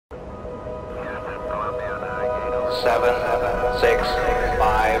7, 6, 5,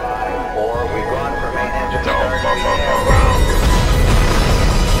 4. We've gone for main engine start.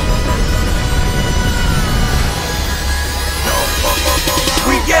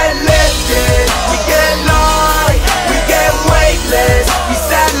 We get lifted, we get light, we get weightless, we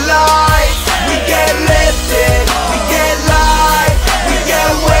satellite. We get lifted, we get light, we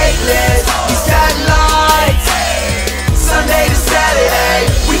get weightless, we satellites. Sunday to Saturday,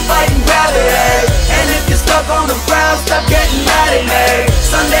 we fighting gravity. And if you're stuck on the ground, stop getting mad at me.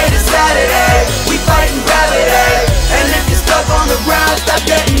 Sunday to Saturday, we fighting gravity. And if you're stuck on the ground, stop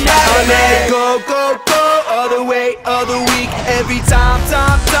getting mad at me. Go, go, go, other way, other week. Every time,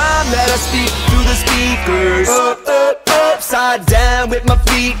 let us speak through the speakers. Upside down with my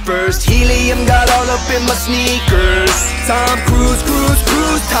feet first. Helium got all up in my sneakers. Tom Cruise, cruise,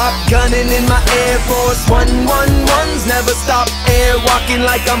 cruise. Top gunning in my Air Force 111s. Never stop air walking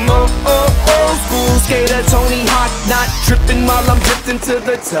like I'm old school skater Tony Hawk. Not tripping while I'm drifting to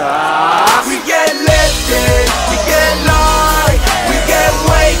the top. We get lifted, we get light, we get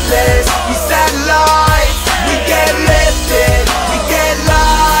weightless, we satellites. We get lifted, we get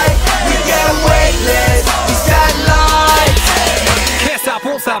light, we get weightless, we satellites. Can't stop,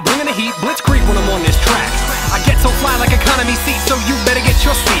 won't stop, bringing the heat, blitzkrieg when I'm on this track. I get so fly like economy seats, so you better get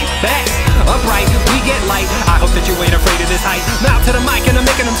your seat back. Upright, we get light, I hope that you ain't afraid of this height. Mouth to the mic and I'm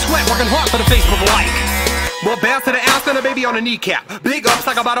making them sweat, working hard for the Facebook like. Well, bounce to the ounce and a baby on a kneecap. Big ups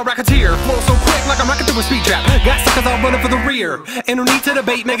like a bottle racketeer. Flow so quick like I'm rocking through a speed trap. Got suckers all running for the rear. Ain't no need to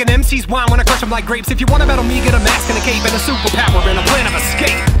debate, making MCs whine when I crush them like grapes. If you wanna battle me, get a mask and a cape and a superpower and a plan of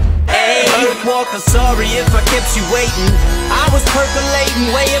escape. Hey, Walker, sorry if I kept you waiting. I was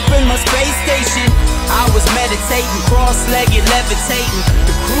percolating way up in my space station. I was meditating, cross-legged, levitating.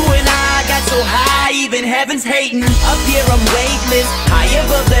 The crew and I got so high, even heaven's hating. Up here I'm weightless, high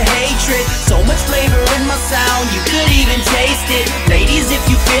above the hatred. So much flavor in my sound, you could even taste it. Ladies, if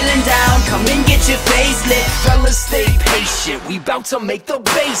you feeling down, come and get your face lit. Fellas, stay patient, we bout to make the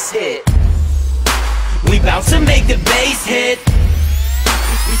bass hit. We bout to make the bass hit.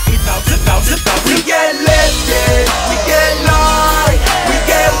 We get lifted, we get light, we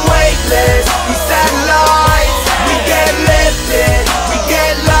get weightless, we satellites. We get lifted, we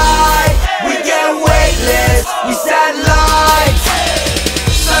get light, we get weightless, we satellites.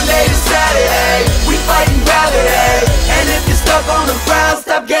 Sunday to Saturday, we fighting gravity. And if you're stuck on the ground,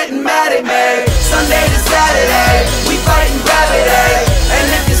 stop getting mad at me. Sunday to Saturday, we fighting gravity.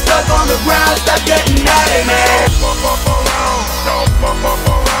 And if you're stuck on the ground, stop getting mad at me.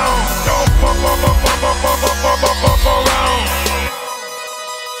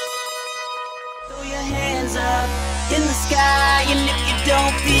 Throw your hands up in the sky, and if you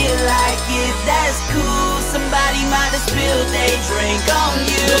don't feel like it, that's cool. Somebody might have spilled their drink on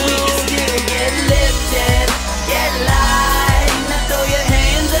you.